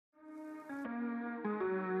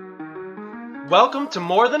Welcome to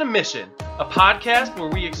More Than a Mission, a podcast where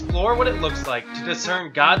we explore what it looks like to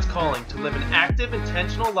discern God's calling to live an active,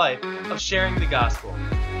 intentional life of sharing the gospel.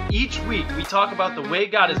 Each week, we talk about the way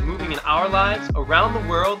God is moving in our lives, around the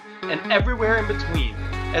world, and everywhere in between,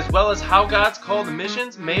 as well as how God's call to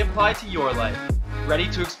missions may apply to your life. Ready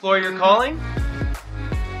to explore your calling?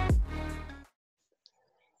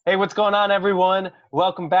 Hey, what's going on, everyone?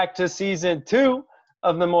 Welcome back to Season 2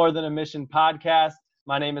 of the More Than a Mission podcast.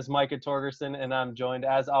 My name is Micah Torgerson, and I'm joined,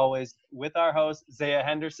 as always, with our host, Zaya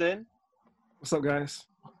Henderson. What's up, guys?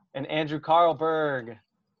 And Andrew Carlberg.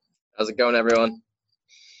 How's it going, everyone?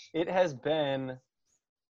 It has been,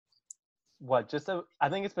 I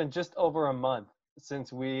think it's been just over a month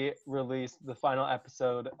since we released the final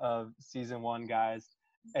episode of Season 1, guys.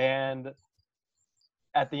 And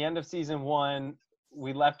at the end of Season 1,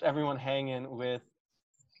 we left everyone hanging with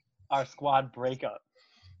our squad breakup,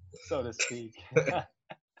 so to speak.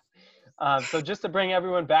 So just to bring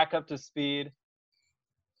everyone back up to speed,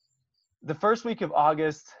 the first week of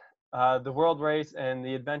August, the World Race and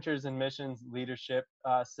the Adventures in Missions leadership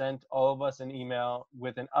sent all of us an email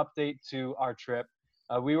with an update to our trip.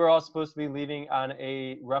 We were all supposed to be leaving on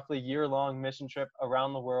a roughly year-long mission trip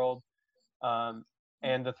around the world,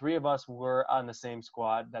 and the three of us were on the same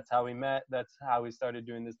squad. That's how we met. That's how we started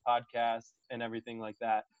doing this podcast and everything like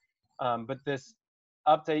that. But this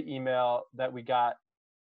update email that we got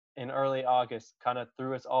in early August kind of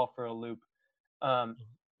threw us all for a loop.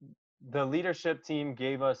 The leadership team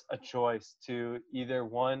gave us a choice to either,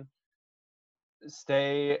 one,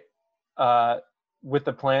 stay with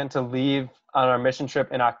the plan to leave on our mission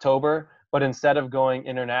trip in October, but instead of going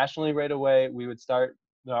internationally right away, we would start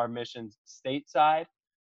our missions stateside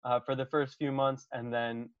for the first few months and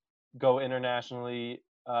then go internationally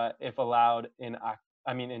if allowed in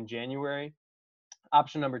January.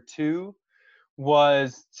 Option number 2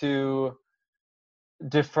 was to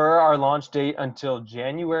defer our launch date until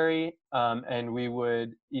January, and we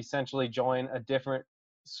would essentially join a different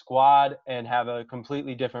squad and have a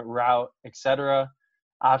completely different route, etc.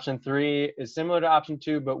 Option 3 is similar to option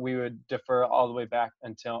 2, but we would defer all the way back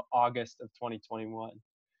until August of 2021.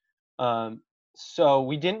 So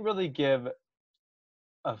we didn't really give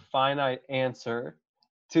a finite answer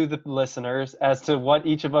to the listeners as to what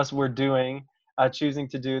each of us were doing, choosing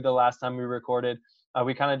to do the last time we recorded.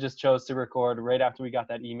 We kind of just chose to record right after we got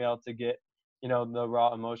that email to get, the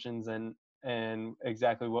raw emotions and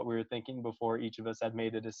exactly what we were thinking before each of us had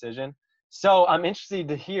made a decision. So I'm interested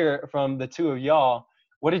to hear from the two of y'all.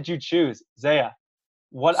 What did you choose? Zaya,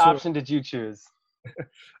 what option did you choose?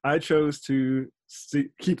 I chose to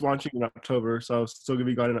keep launching in October, so I'll still going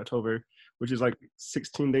to be gone in October, which is like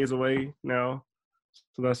 16 days away now.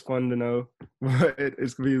 So that's fun to know.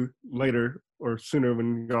 It's going to be later or sooner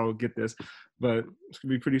when y'all get this, but it's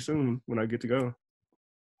going to be pretty soon when I get to go.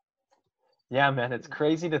 Yeah, man, it's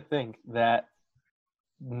crazy to think that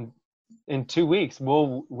in 2 weeks,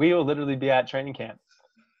 we will literally be at training camp.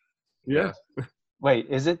 Yeah. Wait,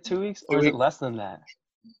 is it 2 weeks or is it less than that?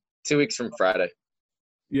 2 weeks from Friday.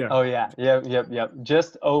 Yeah. Oh, yeah. Yep.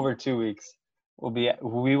 Just over 2 weeks.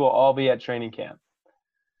 We will all be at training camp.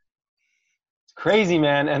 It's crazy,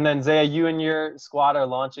 man. And then Zaya, you and your squad are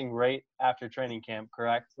launching right after training camp,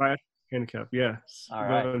 correct? Right. Training camp, yeah. All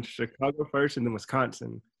right. Going to Chicago first and then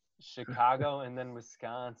Wisconsin. Chicago and then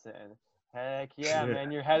Wisconsin. Heck yeah,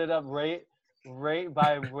 man. You're headed up right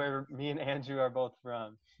by where me and Andrew are both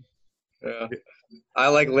from. Yeah. I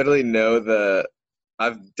literally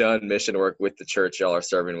I've done mission work with the church y'all are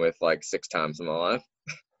serving with 6 times in my life.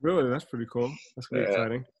 Really? That's pretty cool. That's pretty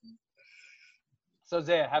exciting. So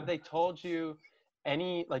Zaya, have they told you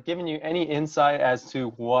given you any insight as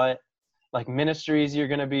to what ministries you're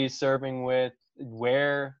going to be serving with,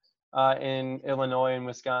 where in Illinois and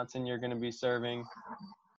Wisconsin you're going to be serving?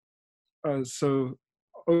 In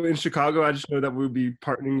Chicago, I just know that we'll be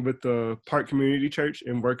partnering with the Park Community Church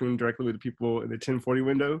and working directly with the people in the 1040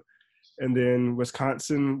 window. And then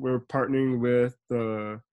Wisconsin, we're partnering with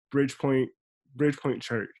the Bridgepoint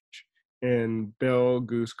Church and Bell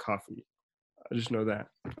Goose Coffee. I just know that.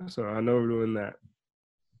 So I know we're doing that.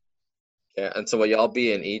 Yeah, and so will y'all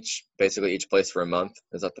be in each place for a month?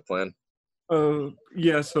 Is that the plan?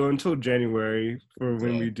 Yeah, so until January for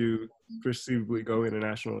when we do perceivably go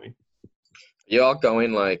internationally. You all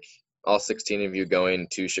going all 16 of you going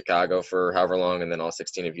to Chicago for however long, and then all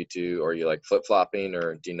 16 of you too, or are you flip-flopping,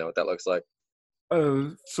 or do you know what that looks like?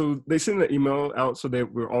 So they sent an email out so that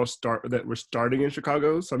we're starting in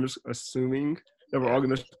Chicago. So I'm just assuming that we're all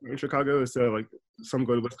going to start in Chicago instead of some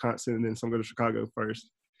go to Wisconsin and then some go to Chicago first.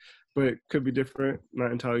 But it could be different.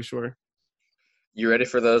 Not entirely sure. You ready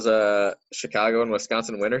for those Chicago and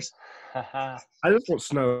Wisconsin winters? I just want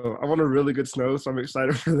snow. I want a really good snow, so I'm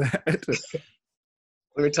excited for that.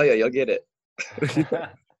 Let me tell you, you'll get it.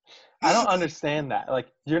 I don't understand that. Like,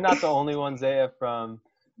 you're not the only one, Zaya, from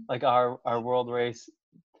like our world race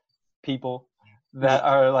people that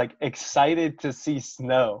are like excited to see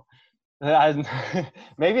snow.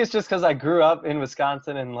 Maybe it's just because I grew up in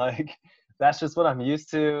Wisconsin and like that's just what I'm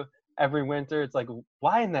used to. Every winter, it's like,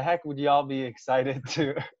 why in the heck would y'all be excited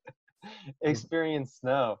to experience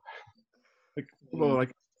snow? Well,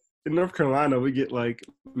 like in North Carolina, we get like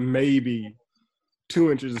maybe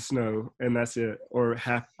 2 inches of snow, and that's it, or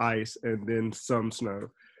half ice and then some snow.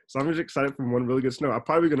 So I'm just excited for one really good snow. I'm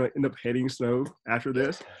probably gonna end up hating snow after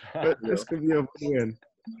this, but this could be a win.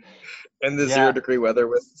 And the Yeah. 0-degree weather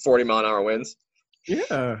with 40-mile-an-hour winds.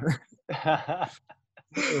 Yeah.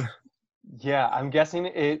 Yeah, I'm guessing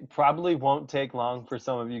it probably won't take long for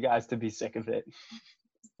some of you guys to be sick of it.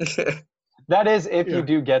 That is, if you Yeah.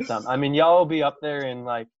 do get some. I mean, y'all will be up there in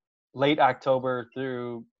like late October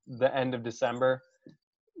through the end of December.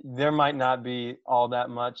 There might not be all that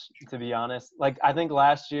much, to be honest. Like, I think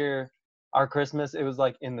last year, our Christmas, it was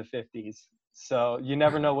like in the 50s. So you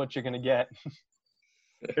never know what you're going to get.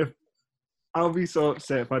 I'll be so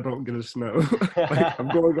upset if I don't get a snow. Like, I'm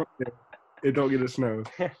going up there and don't get a snow.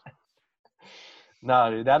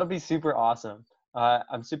 No, dude, that'll be super awesome.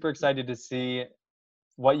 I'm super excited to see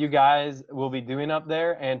what you guys will be doing up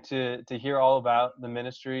there and to hear all about the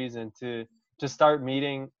ministries and to just start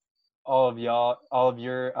meeting all of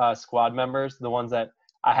your squad members, the ones that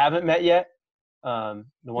I haven't met yet, the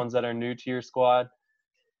ones that are new to your squad.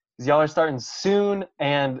 'Cause y'all are starting soon,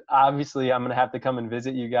 and obviously I'm gonna have to come and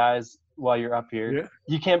visit you guys while you're up here. Yeah.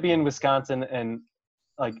 You can't be in Wisconsin, and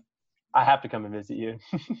like I have to come and visit you.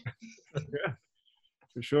 Yeah,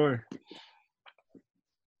 for sure.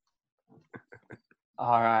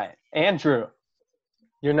 All right, Andrew,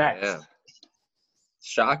 you're next. Yeah.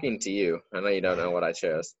 Shocking to you. I know you don't know what I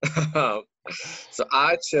chose. So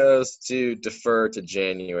I chose to defer to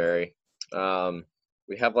January.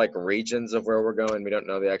 We have like regions of where we're going. We don't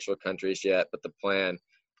know the actual countries yet, but the plan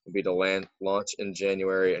would be to launch in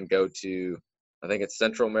January and go to, I think it's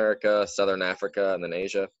Central America, Southern Africa, and then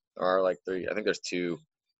Asia. There are like three. I think there's 2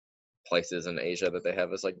 places in Asia that they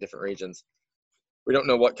have as like different regions. We don't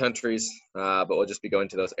know what countries, but we'll just be going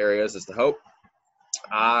to those areas is the hope.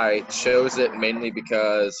 I chose it mainly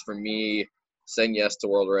because for me, saying yes to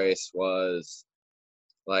World Race was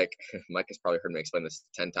like, Mike has probably heard me explain this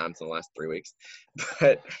 10 times in the last 3 weeks,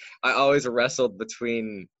 but I always wrestled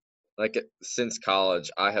between, like, since college,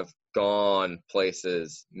 I have gone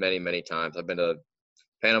places many, many times. I've been to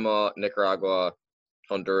Panama, Nicaragua,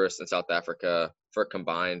 Honduras, and South Africa for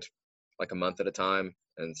combined like a month at a time.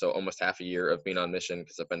 And so almost half a year of being on mission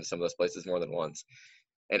because I've been to some of those places more than once.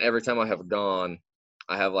 And every time I have gone,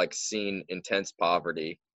 I have like seen intense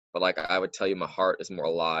poverty, but like I would tell you, my heart is more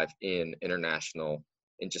alive in international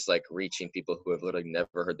and just like reaching people who have literally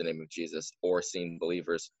never heard the name of Jesus or seen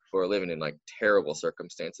believers who are living in like terrible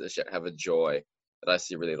circumstances yet have a joy that I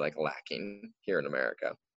see really like lacking here in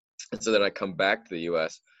America. And so then I come back to the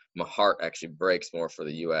US, my heart actually breaks more for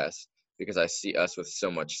the US because I see us with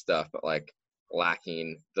so much stuff, but like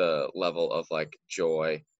lacking the level of like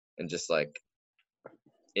joy and just like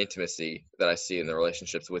intimacy that I see in the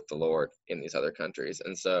relationships with the Lord in these other countries.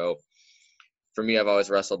 And so for me, I've always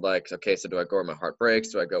wrestled like, okay, so do I go where my heart breaks?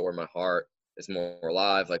 Do I go where my heart is more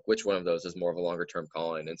alive? Like, which one of those is more of a longer term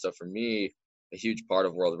calling? And so for me, a huge part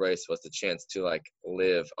of World Race was the chance to like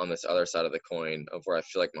live on this other side of the coin of where I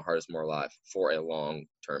feel like my heart is more alive for a long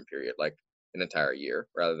term period, like an entire year,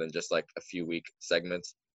 rather than just like a few week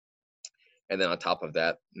segments. And then on top of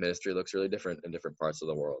that, ministry looks really different in different parts of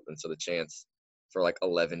the world. And so the chance for like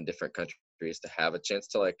 11 different countries to have a chance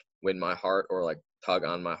to like win my heart or like tug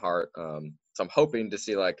on my heart. So I'm hoping to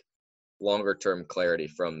see like longer term clarity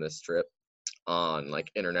from this trip on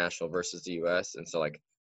like international versus the US. And so like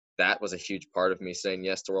that was a huge part of me saying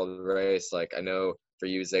yes to World Race. Like I know for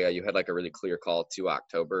you, Zaya, you had like a really clear call to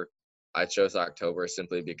October. I chose October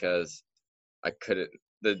simply because I couldn't,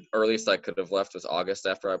 the earliest I could have left was August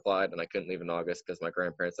after I applied, and I couldn't leave in August because my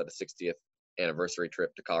grandparents had a 60th anniversary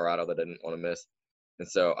trip to Colorado that I didn't want to miss. And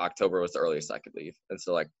so October was the earliest I could leave. And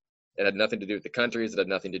so like it had nothing to do with the countries. It had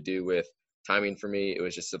nothing to do with timing for me. It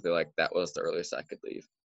was just simply like that was the earliest I could leave.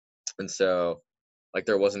 And so like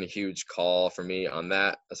there wasn't a huge call for me on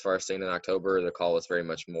that as far as staying in October. The call was very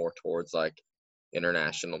much more towards like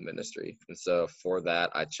international ministry. And so for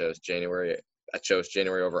that, I chose January. I chose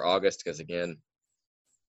January over August because again,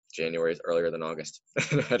 January is earlier than August.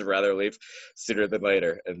 I'd rather leave sooner than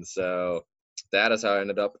later. And so that is how I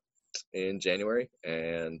ended up in January,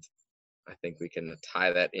 and I think we can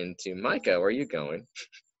tie that into Micah. Where are you going?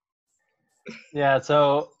 Yeah,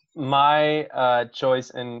 so my choice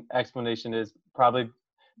and explanation is probably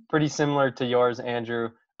pretty similar to yours, Andrew.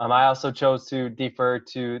 I also chose to defer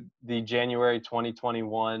to the January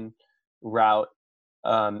 2021 route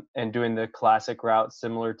and doing the classic route,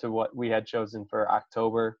 similar to what we had chosen for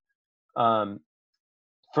October. Um,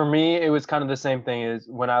 for me, it was kind of the same thing as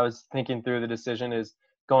when I was thinking through the decision, is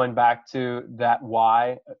going back to that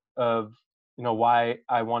why of, why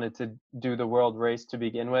I wanted to do the world race to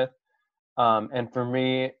begin with. And for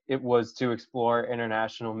me, it was to explore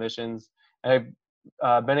international missions. I've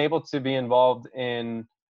been able to be involved in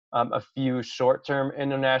a few short-term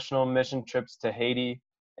international mission trips to Haiti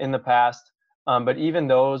in the past, but even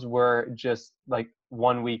those were just like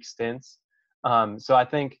 1 week stints. So I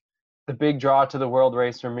think the big draw to the world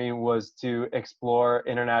race for me was to explore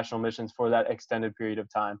international missions for that extended period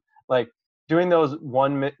of time. Like doing those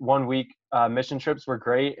 1 week mission trips were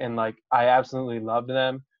great, and like I absolutely loved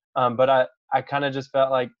them. But I kind of just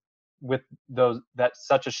felt like with that's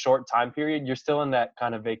such a short time period, you're still in that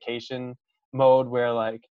kind of vacation mode where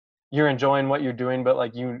like you're enjoying what you're doing, but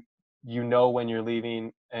like when you're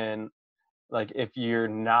leaving, and like if you're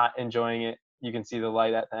not enjoying it, you can see the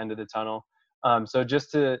light at the end of the tunnel. So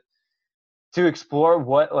just to explore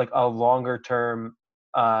what like a longer term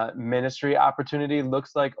ministry opportunity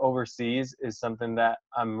looks like overseas is something that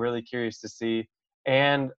I'm really curious to see.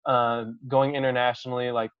 And going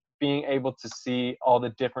internationally, like being able to see all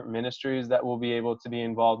the different ministries that we'll be able to be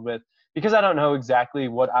involved with, because I don't know exactly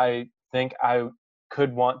what I think I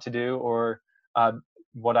could want to do, or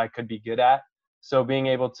what I could be good at. So being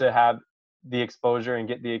able to have the exposure and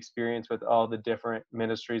get the experience with all the different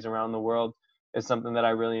ministries around the world is something that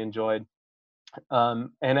I really enjoyed. And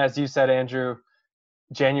as you said, Andrew,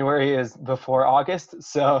 January is before August,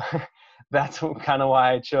 so that's kind of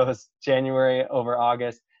why I chose January over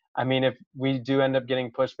August. I mean, if we do end up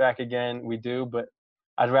getting pushed back again, we do, but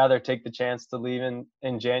I'd rather take the chance to leave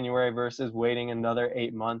in January versus waiting another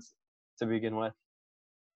 8 months to begin with.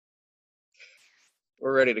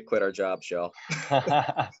 We're ready to quit our jobs, y'all.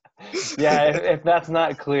 Yeah, if that's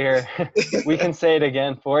not clear, we can say it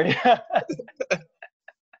again for you.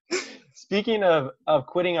 Speaking of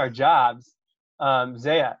quitting our jobs,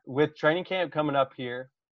 Zaya, with training camp coming up here,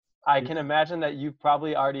 I can imagine that you've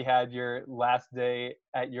probably already had your last day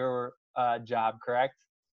at your job, correct?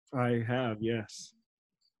 I have, yes.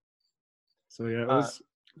 So yeah, it Uh, was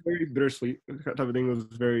very bittersweet. That type of thing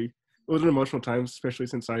it was an emotional time, especially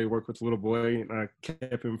since I work with a little boy and I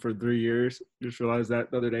kept him for 3 years. Just realized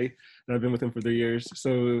that the other day, and I've been with him for 3 years.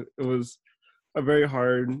 So it was a very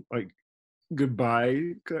hard, like,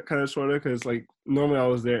 goodbye kind of sort of, because like normally I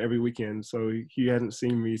was there every weekend, so he hadn't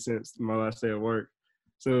seen me since my last day at work.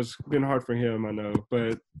 So it's been hard for him, I know.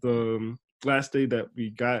 But the last day that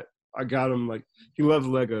I got him, like, he loves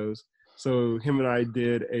Legos. So him and I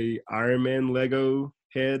did a Iron Man Lego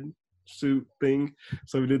head suit thing.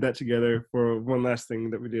 So we did that together for one last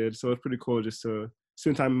thing that we did. So it's pretty cool just to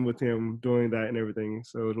spend time with him doing that and everything.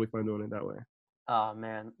 So it was really fun doing it that way. oh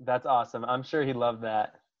man, that's awesome. I'm sure he loved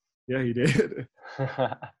that. Yeah, he did.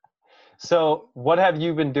 So what have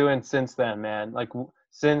you been doing since then, man? Like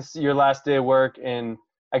since your last day of work, and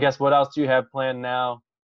I guess what else do you have planned now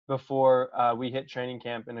before we hit training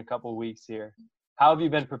camp in a couple weeks here? How have you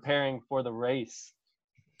been preparing for the race?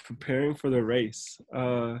 Preparing for the race.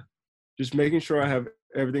 Just making sure I have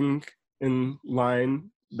everything in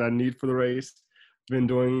line that I need for the race. Been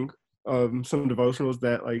doing some devotionals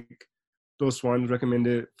that like those Swans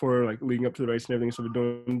recommended for like leading up to the race and everything. So we're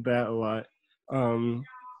doing that a lot, and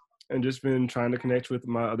just been trying to connect with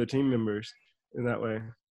my other team members in that way.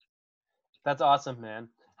 That's awesome, man.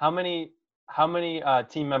 How many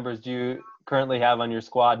team members do you currently have on your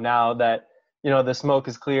squad now that the smoke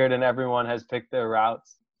is cleared and everyone has picked their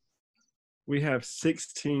routes? We have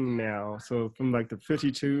 16 now. So from like the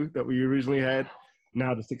 52 that we originally had,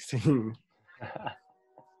 now to 16.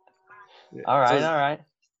 Yeah. All right, So, all right.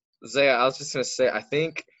 Zaya, I was just gonna say, I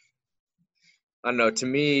don't know, to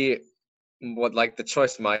me, what like the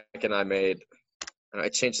choice Mike and I made, and I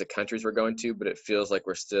changed the countries we're going to, but it feels like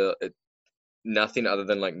we're still nothing other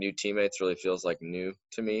than like new teammates really feels like new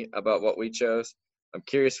to me about what we chose. I'm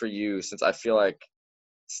curious for you, since I feel like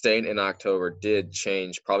staying in October did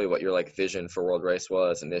change probably what your like vision for World Race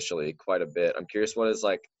was initially quite a bit. I'm curious what is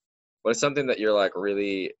something that you're like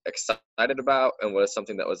really excited about, and what is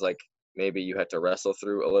something that was like maybe you had to wrestle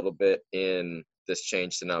through a little bit in this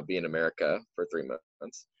change to now be in America for 3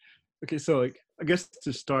 months? Okay, so like I guess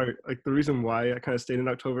to start, like the reason why I kind of stayed in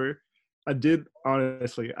October I did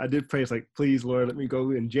pray, it's like, please, Lord, let me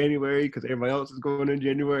go in January because everybody else is going in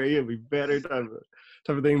January. It'll be better type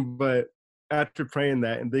of thing. But after praying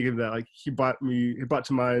that and thinking that, like, he brought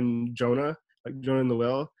to mind Jonah, like Jonah in the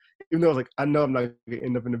well. Even though I was like, I know I'm not gonna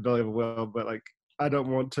end up in the belly of a well, but like, I don't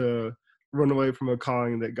want to run away from a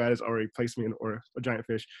calling that God has already placed me in, or a giant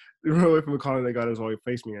fish, run away from a calling that God has already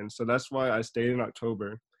placed me in. So that's why I stayed in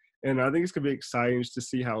October. And I think it's gonna be exciting to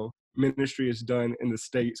see how ministry is done in the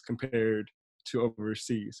States compared to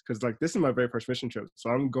overseas. Because like, this is my very first mission trip, so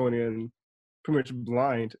I'm going in pretty much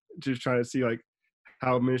blind, just trying to see like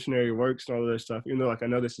how missionary works and all of that stuff. Even though like I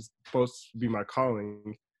know this is supposed to be my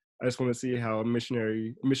calling, I just want to see how a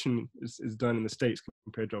mission is done in the States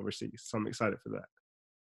compared to overseas. So I'm excited for that.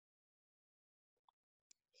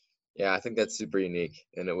 Yeah, I think that's super unique,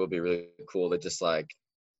 and it will be really cool to just like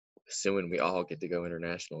assuming we all get to go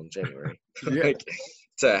international in January, Yeah. like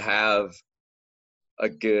to have a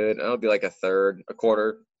good, it'll be like a third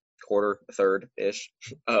ish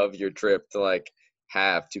of your trip to like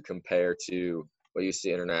have to compare to what you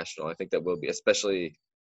see international. I think that will be, especially,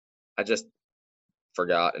 I just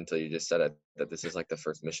forgot until you just said it, that this is like the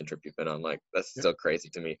first mission trip you've been on. Like, that's still crazy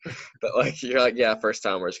to me. But like, you're like, yeah, first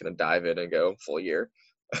time we're just going to dive in and go full year.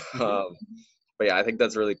 But yeah, I think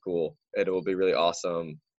that's really cool. It will be really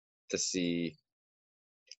awesome to see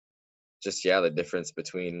just, yeah, the difference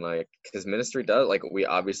between like, because ministry does, like, we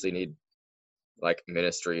obviously need like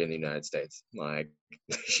ministry in the United States. Like,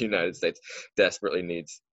 the United States desperately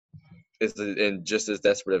needs, is in just as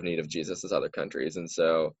desperate of need of Jesus as other countries. And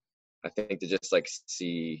so I think to just like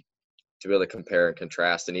see, to be able to compare and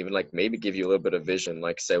contrast, and even like maybe give you a little bit of vision,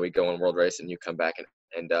 like say we go on world race and you come back and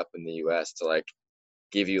end up in the US, to like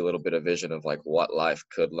give you a little bit of vision of like what life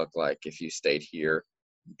could look like if you stayed here,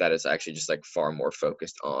 that is actually just like far more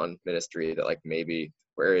focused on ministry, that like maybe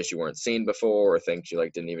were areas you weren't seeing before or things you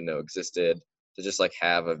like didn't even know existed, to just like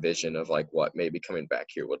have a vision of like what maybe coming back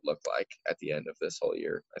here would look like at the end of this whole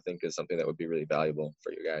year, I think is something that would be really valuable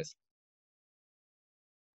for you guys.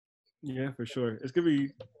 Yeah, for sure. It's gonna be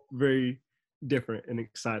very different and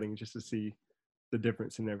exciting just to see the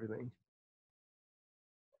difference in everything.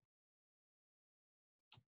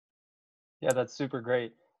 Yeah, that's super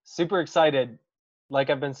great. Super excited, like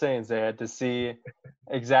I've been saying, Zaya, to see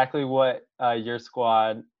exactly what your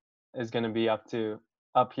squad is going to be up to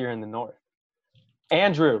up here in the north.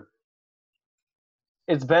 Andrew,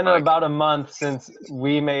 it's been Mike. about a month since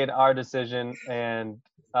we made our decision and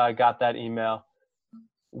got that email.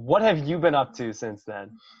 What have you been up to since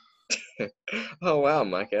then? Oh wow,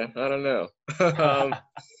 Micah, I don't know.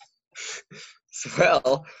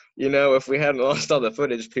 Well, you know, if we hadn't lost all the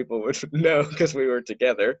footage, people would know because we were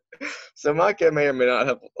together. So Micah may or may not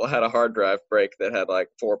have had a hard drive break that had like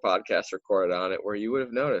 4 podcasts recorded on it, where you would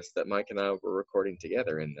have noticed that Mike and I were recording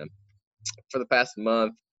together in them for the past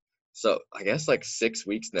month. So I guess like 6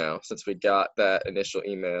 weeks now since we got that initial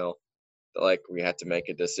email that like we had to make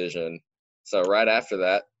a decision. So right after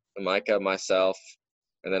that, Micah, myself,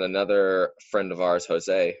 and then another friend of ours,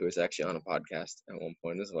 Jose, who was actually on a podcast at one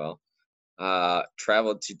point as well,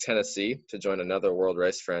 traveled to Tennessee to join another world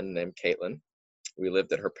race friend named Caitlin. We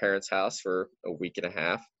lived at her parents' house for a week and a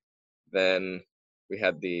half. Then we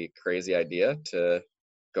had the crazy idea to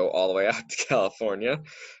go all the way out to California.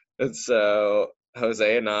 And so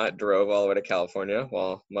Jose and I drove all the way to California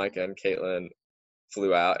while Micah and Caitlin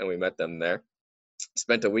flew out, and we met them there.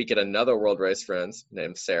 Spent a week at another world race friends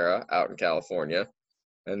named Sarah out in California.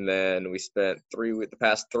 And then we spent the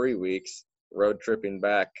past 3 weeks road tripping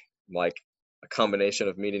back, like a combination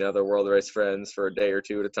of meeting other world race friends for a day or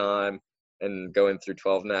two at a time and going through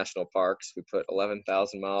 12 national parks. We put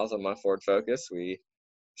 11,000 miles on my Ford Focus. We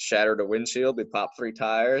shattered a windshield. We popped 3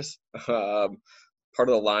 tires. Part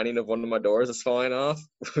of the lining of one of my doors is falling off.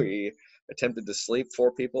 We attempted to sleep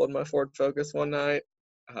 4 people in my Ford Focus one night.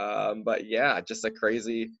 But yeah, just a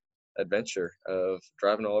crazy adventure of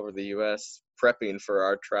driving all over the U.S., prepping for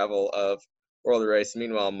our travel of World Race.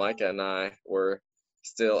 Meanwhile, Micah and I were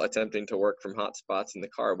still attempting to work from hot spots in the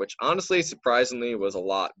car, which honestly, surprisingly, was a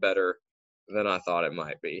lot better than I thought it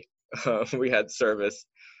might be. We had service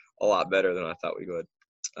a lot better than I thought we would.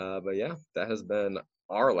 But yeah, that has been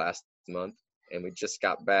our last month, and we just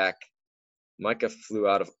got back. Micah flew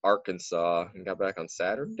out of Arkansas and got back on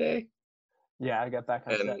Saturday. Yeah, I got back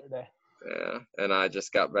on Saturday. Yeah, and I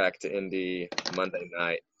just got back to Indy Monday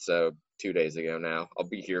night, so 2 days ago now. I'll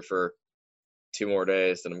be here for 2 more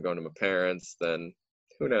days, then I'm going to my parents, then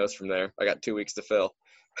who knows from there. I got 2 weeks to fill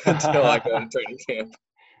until I go to training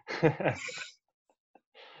camp.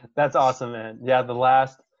 That's awesome, man. Yeah, the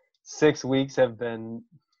last 6 weeks have been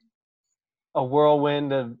a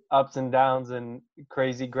whirlwind of ups and downs and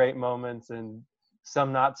crazy great moments and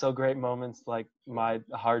some not so great moments, like my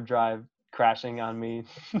hard drive crashing on me.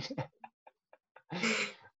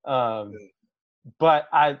 um, but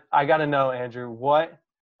I got to know, Andrew, what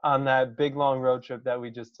on that big long road trip that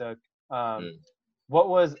we just took, Mm. what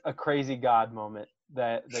was a crazy God moment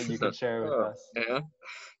that you could share with Oh, us? yeah.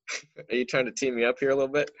 Are you trying to team me up here a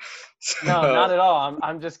little bit? No, So, not at all.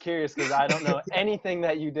 I'm just curious because I don't know anything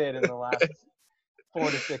that you did in the last 4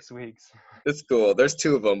 to 6 weeks. it's cool. There's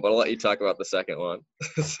two of them, but I'll let you talk about the second one.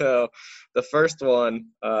 So the first one,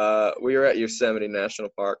 we were at Yosemite National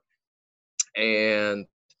Park, and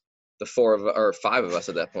the five of us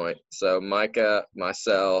at that point. So Micah,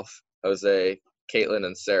 myself, Jose, Caitlin,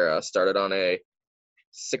 and Sarah started on a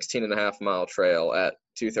 16.5-mile trail at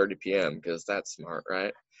 2:30 p.m. because that's smart,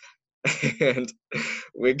 right? And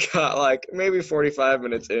we got like maybe 45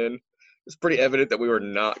 minutes in. It's pretty evident that we were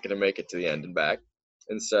not going to make it to the end and back.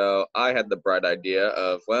 And so I had the bright idea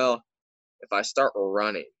of, well, if I start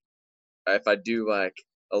running, if I do like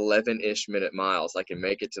 11-ish minute miles, I can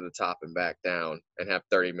make it to the top and back down and have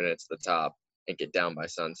 30 minutes at the top and get down by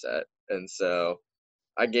sunset. And so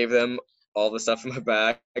I gave them all the stuff in my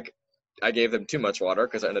bag. I gave them too much water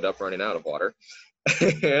because I ended up running out of water.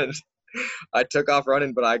 And I took off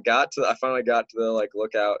running, but I finally got to the like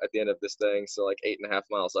lookout at the end of this thing. So like 8.5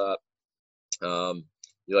 miles up.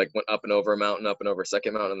 You like went up and over a mountain, up and over a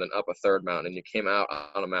second mountain, and then up a third mountain, and you came out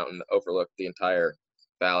on a mountain that overlooked the entire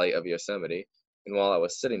valley of Yosemite. And while I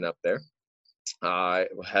was sitting up there, I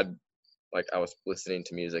was listening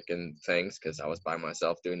to music and things because I was by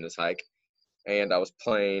myself doing this hike, and I was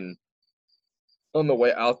playing on the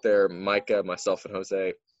way out there. Micah, myself, and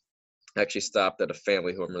Jose actually stopped at a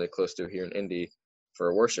family who I'm really close to here in Indy for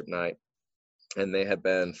a worship night, and they had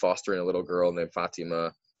been fostering a little girl named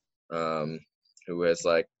Fatima, who has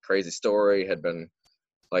like crazy story, had been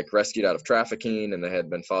like rescued out of trafficking, and they had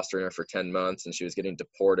been fostering her for 10 months, and she was getting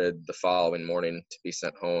deported the following morning to be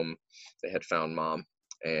sent home. They had found mom,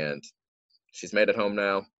 and she's made it home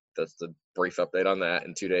now. That's the brief update on that.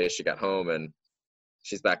 In 2 days she got home, and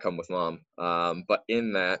she's back home with mom. But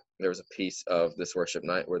in that, there was a piece of this worship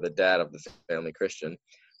night where the dad of the family, Christian,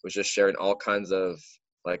 was just sharing all kinds of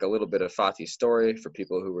like a little bit of Fati's story for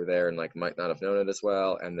people who were there and like might not have known it as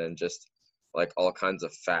well, and then just like all kinds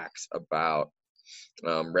of facts about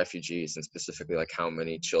refugees, and specifically like how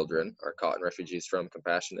many children are caught in refugees from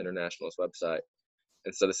Compassion International's website.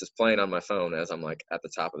 And so this is playing on my phone as I'm like at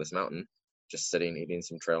the top of this mountain, just sitting eating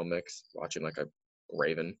some trail mix, watching like a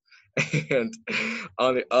raven. And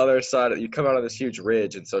on the other side, you come out of this huge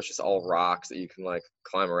ridge, and so it's just all rocks that you can like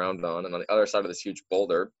climb around on. And on the other side of this huge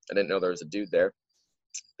boulder, I didn't know there was a dude there.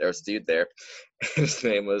 There was a dude there, and his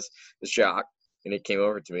name was Jacques. And he came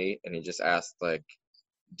over to me and he just asked like,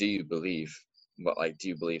 "Do you believe?" But like, do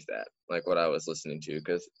you believe that? Like what I was listening to,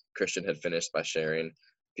 because Christian had finished by sharing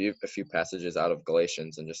a few passages out of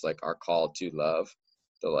Galatians and just like our call to love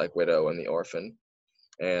the like widow and the orphan.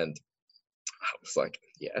 And I was like,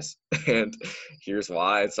 yes. And here's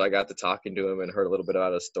why. And so I got to talking to him and heard a little bit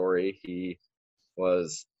about his story. He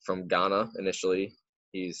was from Ghana initially.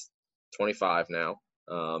 He's 25 now.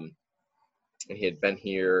 And he had been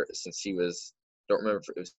here since he was, don't remember if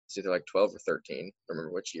it was either like 12 or 13. Don't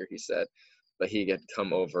remember which year he said. But he had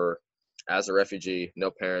come over as a refugee,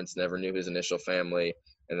 no parents, never knew his initial family,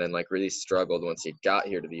 and then like really struggled once he got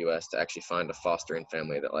here to the US to actually find a fostering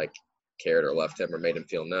family that like cared or loved him or made him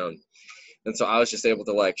feel known. And so I was just able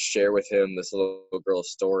to like share with him this little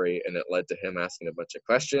girl's story, and it led to him asking a bunch of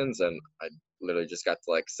questions. And I literally just got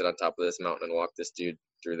to like sit on top of this mountain and walk this dude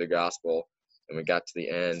through the gospel. And we got to the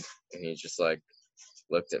end, and he just like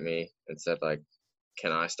looked at me and said like,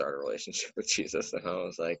 "Can I start a relationship with Jesus?" And I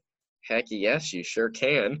was like, heck yes, you sure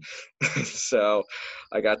can. So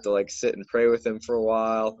I got to like sit and pray with him for a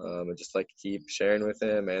while, and just like keep sharing with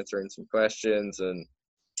him, answering some questions. And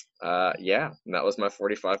yeah, and that was my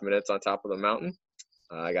 45 minutes on top of the mountain.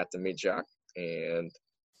 I got to meet Jacques, and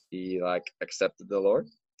he like accepted the Lord.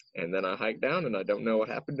 And then I hiked down, and I don't know what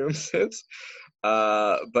happened to him since.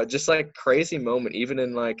 But just like crazy moment, even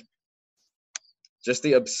in like just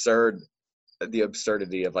the absurdity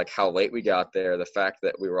of like how late we got there, the fact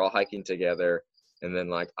that we were all hiking together, and then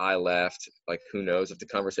like I left, like who knows if the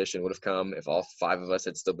conversation would have come if all five of us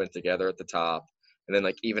had still been together at the top. And then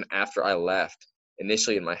like even after I left,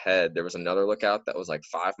 initially in my head there was another lookout that was like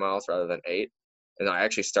 5 miles rather than 8, and I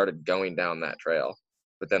actually started going down that trail,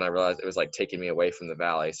 but then I realized it was like taking me away from the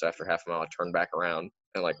valley. So after half a mile I turned back around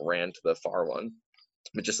and like ran to the far one.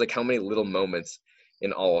 But just like how many little moments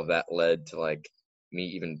in all of that led to like me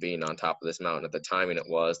even being on top of this mountain at the timing it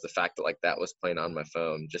was, the fact that like that was playing on my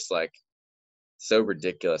phone, just like so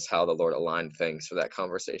ridiculous how the Lord aligned things for that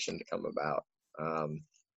conversation to come about.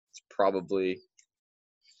 It's probably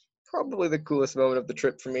the coolest moment of the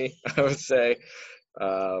trip for me, I would say.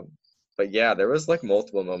 But yeah, there was like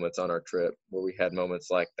multiple moments on our trip where we had moments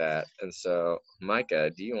like that. And so,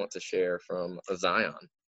 Micah, do you want to share from Zion?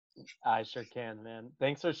 I sure can, man.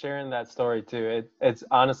 Thanks for sharing that story too. It's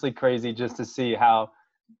honestly crazy just to see how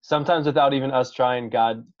sometimes without even us trying,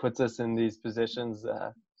 God puts us in these positions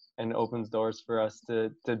and opens doors for us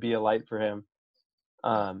to be a light for Him.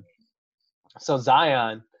 So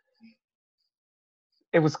Zion,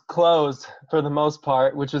 it was closed for the most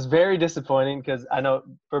part, which was very disappointing because I know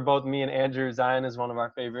for both me and Andrew, Zion is one of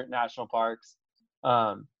our favorite national parks.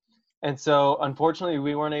 And so unfortunately,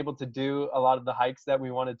 we weren't able to do a lot of the hikes that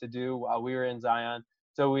we wanted to do while we were in Zion.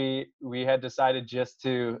 So we had decided just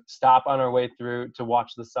to stop on our way through to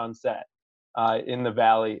watch the sunset in the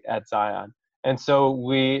valley at Zion. And so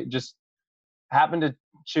we just happened to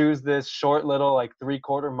choose this short little like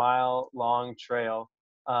 3/4 mile long trail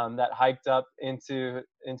that hiked up into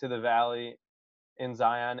the valley in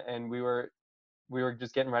Zion, and we were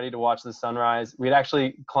just getting ready to watch the sunrise. We had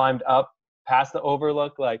actually climbed up past the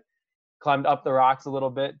overlook, like climbed up the rocks a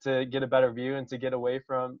little bit to get a better view and to get away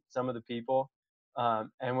from some of the people.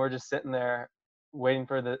 And we're just sitting there waiting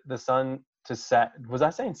for the sun to set. Was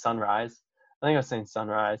I saying sunrise? I think I was saying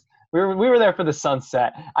sunrise. We were there for the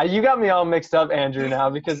sunset. You got me all mixed up, Andrew, now,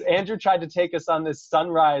 because Andrew tried to take us on this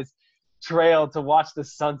sunrise trail to watch the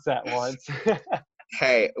sunset once.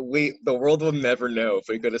 Hey, the world will never know if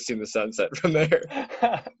we could have seen the sunset from there.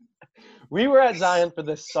 We were at Zion for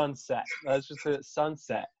the sunset. Let's just put it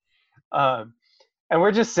sunset. And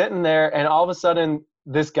we're just sitting there, and all of a sudden,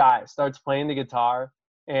 this guy starts playing the guitar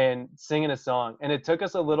and singing a song. And it took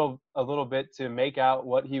us a little bit to make out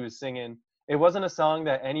what he was singing. It wasn't a song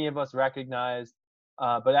that any of us recognized,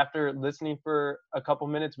 but after listening for a couple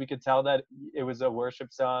minutes, we could tell that it was a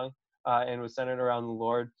worship song and was centered around the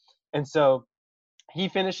Lord. And so he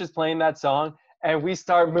finishes playing that song, and we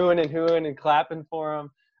start mooing and hooing and clapping for him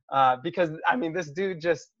because, I mean, this dude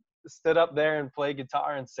just stood up there and played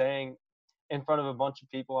guitar and sang in front of a bunch of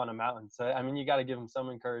people on a mountain. So, I mean, you got to give him some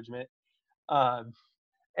encouragement.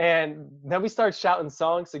 And then we start shouting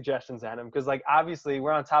song suggestions at him because, like, obviously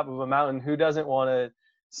we're on top of a mountain. Who doesn't want to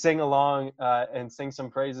sing along and sing some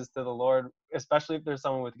praises to the Lord, especially if there's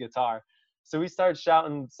someone with guitar? So we start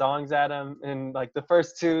shouting songs at him, and like the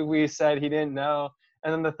first two we said he didn't know,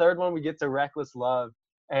 and then the third one we get to Reckless Love,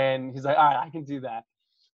 and he's like, all right, I can do that.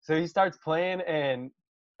 So he starts playing, and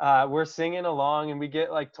we're singing along, and we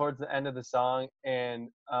get like towards the end of the song, and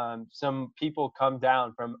some people come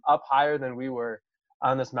down from up higher than we were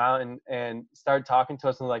on this mountain and start talking to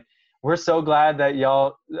us and like, we're so glad that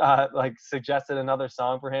y'all like suggested another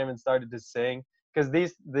song for him and started to sing, because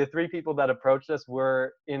the three people that approached us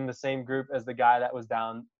were in the same group as the guy that was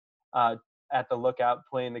down at the lookout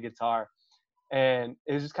playing the guitar. And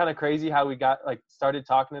it was just kind of crazy how we got like started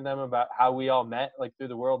talking to them about how we all met like through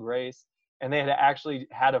the world race, and they had actually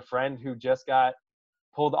had a friend who just got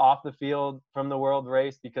pulled off the field from the world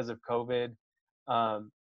race because of COVID.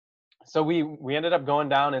 So we ended up going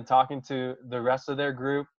down and talking to the rest of their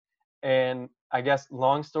group, and I guess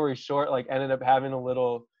long story short, like ended up having a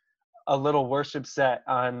little worship set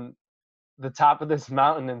on the top of this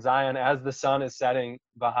mountain in Zion as the sun is setting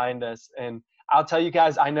behind us. And I'll tell you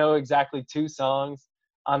guys, I know exactly 2 songs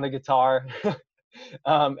on the guitar.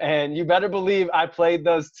 And you better believe I played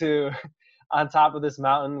those 2 on top of this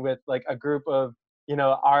mountain with like a group of, you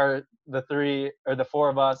know, the 3 or the 4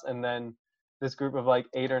 of us, and then this group of like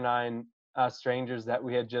 8 or 9 strangers that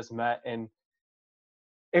we had just met. And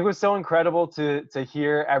it was so incredible to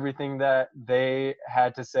hear everything that they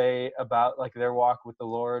had to say about like their walk with the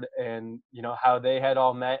Lord, and you know how they had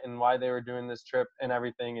all met and why they were doing this trip and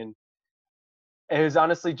everything. And it was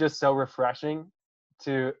honestly just so refreshing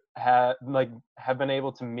to have been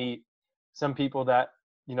able to meet some people that,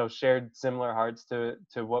 you know, shared similar hearts to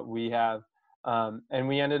what we have. And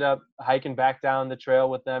we ended up hiking back down the trail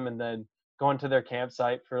with them, and then going to their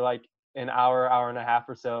campsite for like an hour and a half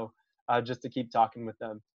or so, just to keep talking with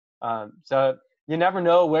them. So you never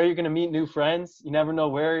know where you're going to meet new friends. You never know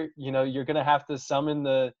where, you know, you're going to have to summon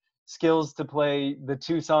the skills to play the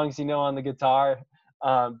 2 songs you know on the guitar.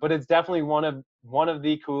 But it's definitely one of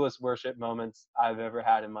the coolest worship moments I've ever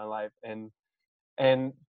had in my life. And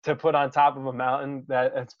to put on top of a mountain,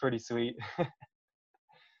 that's pretty sweet.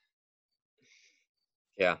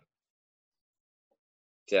 Yeah.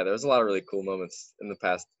 Yeah, there was a lot of really cool moments in the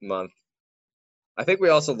past month. I think we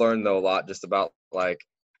also learned, though, a lot just about, like,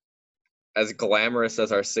 as glamorous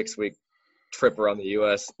as our 6-week trip around the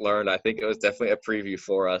U.S. learned, I think it was definitely a preview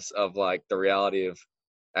for us of like the reality of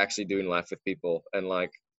actually doing life with people and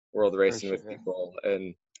like world racing with people,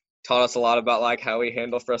 and taught us a lot about like how we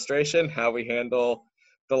handle frustration, how we handle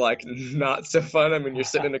the like not so fun. I mean, you're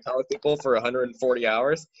sitting in a car with people for 140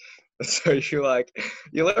 hours. So you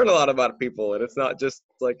learn a lot about people, and it's not just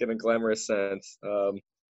like in a glamorous sense. So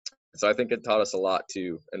I think it taught us a lot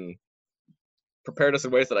too, and prepared us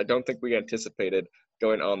in ways that I don't think we anticipated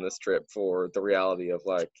going on this trip for the reality of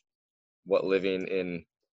like what living in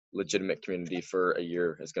legitimate community for a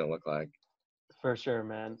year is going to look like. For sure,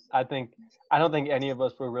 man. I don't think any of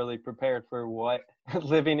us were really prepared for what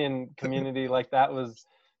living in community like that was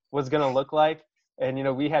going to look like. And, you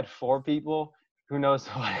know, we had 4 people. Who knows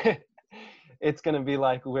what it's going to be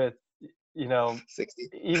like with, you know, 60.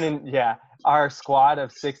 Even, yeah, our squad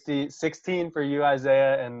of 16 for you,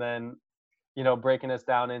 Isaiah, and then, you know, breaking us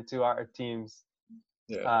down into our teams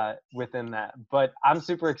within that. But I'm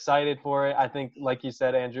super excited for it. I think, like you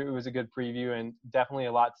said, Andrew, it was a good preview and definitely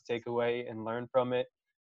a lot to take away and learn from it.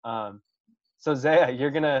 So Zaya,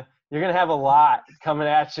 you're gonna have a lot coming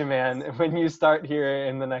at you, man, when you start here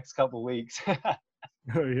in the next couple weeks.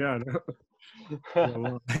 Oh yeah.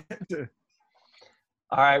 No.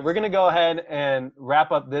 All right, we're gonna go ahead and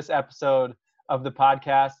wrap up this episode of the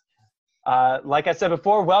podcast. Like I said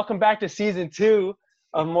before, welcome back to season 2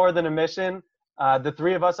 of More Than a Mission. The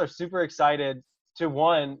 3 of us are super excited to,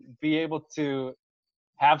 one, be able to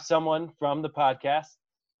have someone from the podcast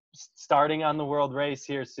starting on the world race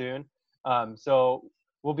here soon. So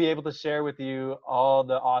we'll be able to share with you all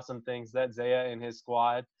the awesome things that Zaya and his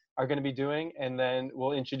squad are going to be doing. And then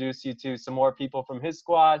we'll introduce you to some more people from his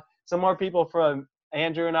squad, some more people from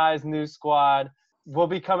Andrew and I's new squad. We'll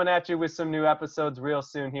be coming at you with some new episodes real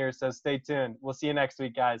soon here. So stay tuned. We'll see you next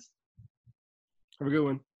week, guys. Have a good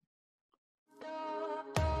one.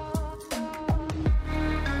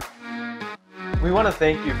 We want to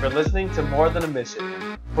thank you for listening to More Than a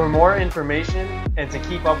Mission. For more information and to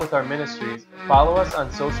keep up with our ministries, follow us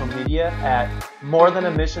on social media at More Than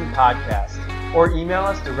a Mission Podcast, or email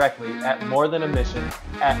us directly at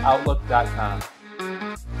morethanAmission@outlook.com.